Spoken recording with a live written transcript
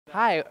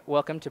Hi,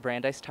 welcome to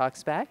Brandeis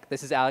Talks Back.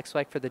 This is Alex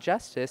Weick for the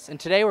Justice, and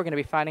today we're going to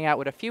be finding out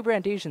what a few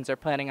Brandeisians are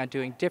planning on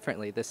doing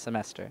differently this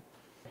semester.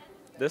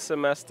 This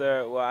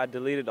semester, well, I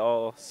deleted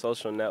all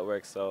social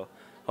networks, so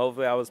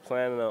hopefully I was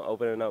planning on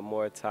opening up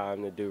more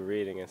time to do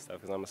reading and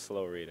stuff because I'm a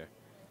slow reader.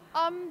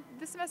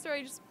 This semester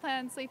I just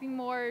plan on sleeping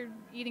more,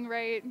 eating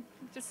right,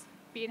 just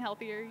being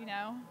healthier,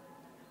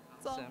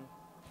 That's all.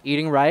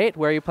 Eating right?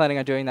 Where are you planning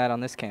on doing that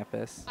on this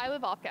campus? I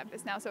live off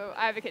campus now, so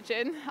I have a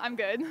kitchen. I'm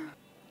good.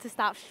 To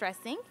stop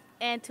stressing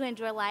and to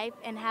enjoy life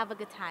and have a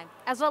good time.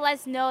 As well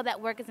as know that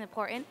work is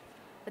important,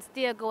 but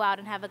still go out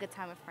and have a good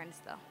time with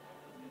friends though.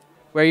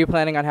 Where are you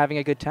planning on having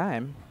a good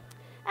time?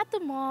 At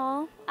the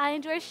mall, I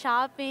enjoy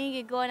shopping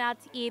and going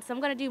out to eat, so I'm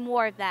going to do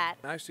more of that.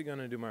 I'm actually going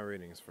to do my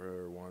readings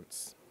for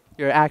once.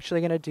 You're actually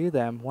going to do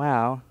them.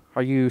 Wow.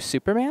 Are you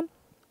Superman?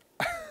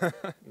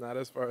 Not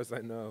as far as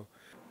I know.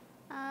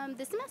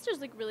 This semester is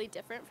really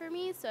different for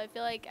me, so I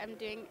feel like I'm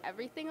doing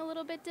everything a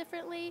little bit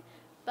differently.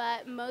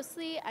 But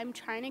mostly I'm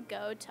trying to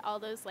go to all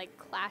those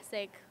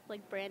classic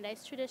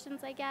Brandeis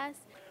traditions, I guess.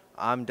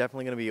 I'm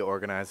definitely going to be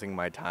organizing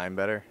my time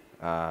better.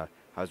 I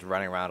was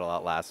running around a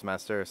lot last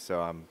semester,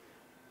 so I'm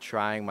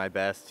trying my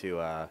best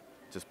to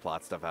just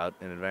plot stuff out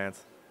in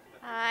advance.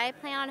 I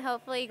plan on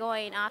hopefully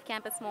going off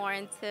campus more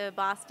into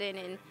Boston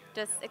and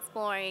just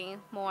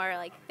exploring more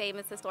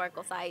famous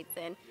historical sites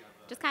and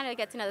just kind of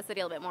get to know the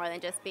city a little bit more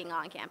than just being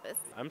on campus.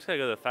 I'm just going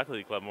to go to the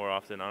faculty club more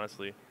often,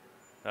 honestly.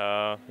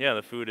 Yeah,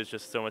 the food is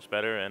just so much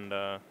better,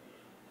 and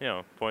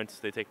points,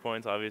 they take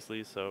points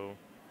obviously, so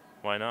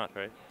why not,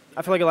 right?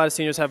 I feel like a lot of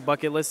seniors have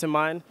bucket lists in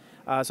mind,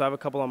 so I have a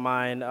couple of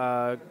mine,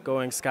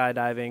 going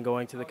skydiving,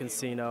 going to the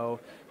casino.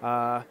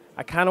 I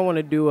kind of want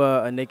to do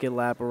a naked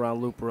lap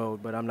around Loop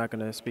Road, but I'm not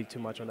going to speak too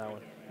much on that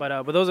one.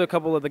 But those are a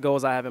couple of the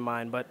goals I have in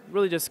mind, but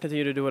really just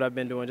continue to do what I've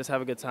been doing, just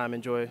have a good time,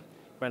 enjoy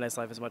Brandeis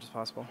life as much as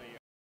possible.